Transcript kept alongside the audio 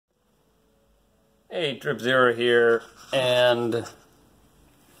Hey, Trip Zero here, and I'm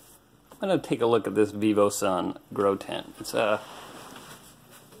going to take a look at this Vivosun grow tent. It's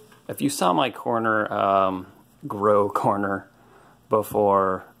if you saw my corner, grow corner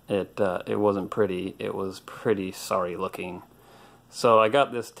before, it wasn't pretty. It was pretty sorry looking. So I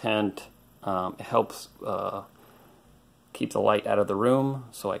got this tent. It helps keep the light out of the room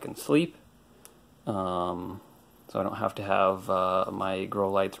so I can sleep. So I don't have to have my grow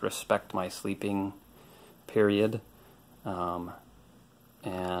lights respect my sleeping period, and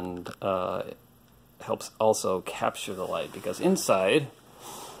it helps also capture the light because inside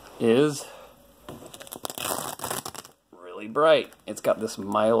is really bright. It's got this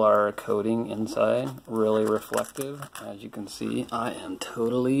mylar coating inside, really reflective. As you can see, I am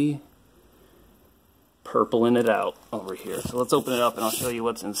totally purpling it out over here. So let's open it up and I'll show you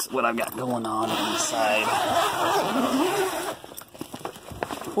what I've got going on inside.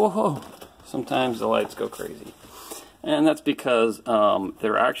 Whoa! Sometimes the lights go crazy, and that's because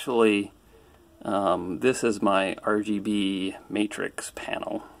they're actually this is my RGB matrix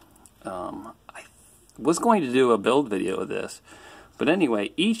panel. I was going to do a build video of this, but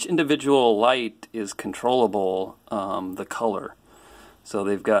anyway, each individual light is controllable, the color. So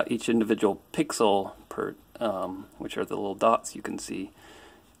they've got each individual pixel per, which are the little dots you can see,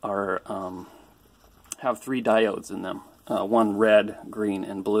 are have 3 diodes in them, one red, green,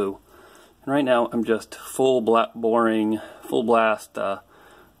 and blue. And right now I'm just full blast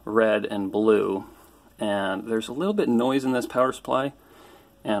red and blue, and there's a little bit of noise in this power supply,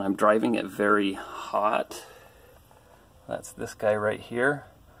 and I'm driving it very hot. That's this guy right here.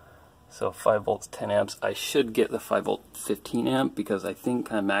 So 5 volts, 10 amps. I should get the 5 volt 15 amp because I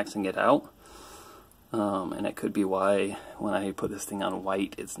think I'm maxing it out. And it could be why when I put this thing on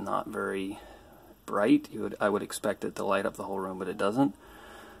white it's not very bright. I would expect it to light up the whole room, but it doesn't.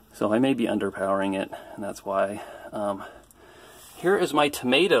 So I may be underpowering it, and that's why. Here is my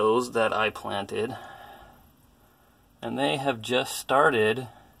tomatoes that I planted, and they have just started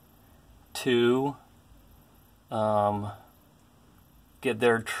to get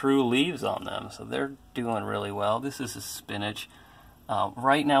their true leaves on them, so they're doing really well. This is a spinach.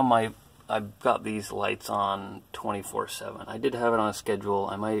 Right now I've got these lights on 24/7. I did have it on a schedule.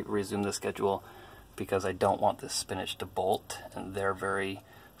 I might resume the schedule because I don't want this spinach to bolt, and they're very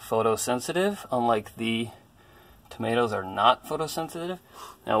photosensitive, unlike the tomatoes are not photosensitive.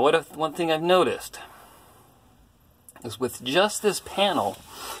 Now one thing I've noticed is with just this panel,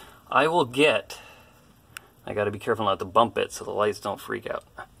 I will get, I got to be careful not to bump it so the lights don't freak out.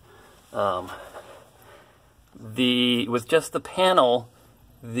 With just the panel,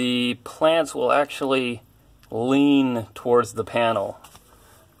 the plants will actually lean towards the panel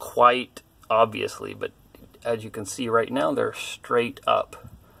quite obviously, but as you can see right now, they're straight up.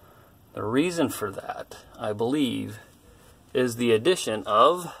 The reason for that, I believe, is the addition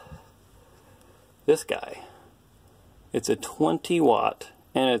of this guy. It's a 20 watt,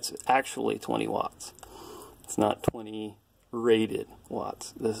 and it's actually 20 watts. It's not 20 rated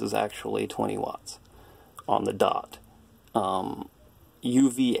watts. This is actually 20 watts on the dot.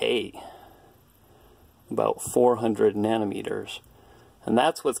 UVA, about 400 nanometers. And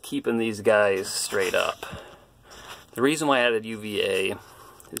that's what's keeping these guys straight up. The reason why I added UVA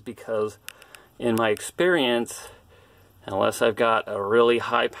is because in my experience, unless I've got a really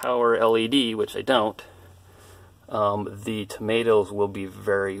high power LED, which I don't, the tomatoes will be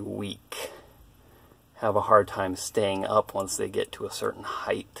very weak, have a hard time staying up once they get to a certain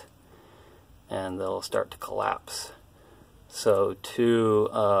height, and they'll start to collapse. So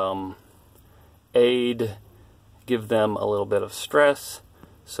to give them a little bit of stress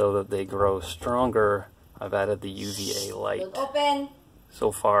so that they grow stronger, I've added the UVA light. Open.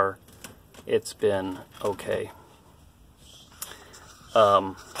 So far, it's been okay.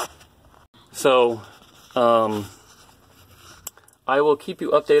 I will keep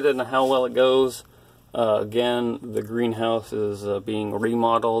you updated on how well it goes. Again, the greenhouse is being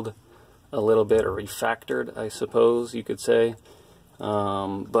remodeled a little bit, or refactored, I suppose you could say.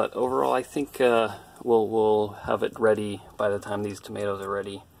 But overall, I think we'll have it ready by the time these tomatoes are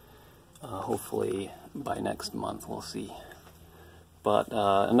ready. Hopefully by next month, we'll see. But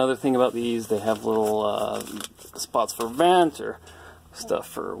another thing about these, they have little spots for vents or stuff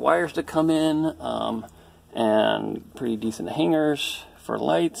for wires to come in, and pretty decent hangers for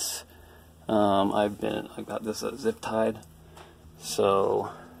lights. I've got this zip tied,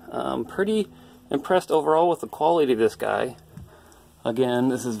 so I'm pretty impressed overall with the quality of this guy. Again,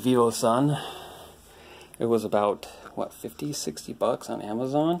 this is Vivosun. It was about what, 50, 60 bucks on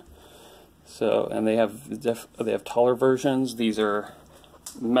Amazon. So, and they have taller versions. These are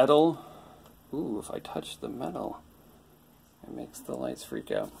metal ooh, if I touch the metal, it makes the lights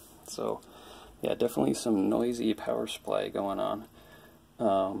freak out. So yeah, definitely some noisy power supply going on.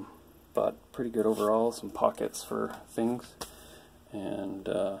 But pretty good overall, some pockets for things, and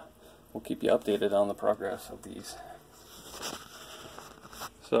we'll keep you updated on the progress of these.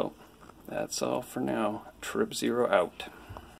 So that's all for now. Trip 0 out.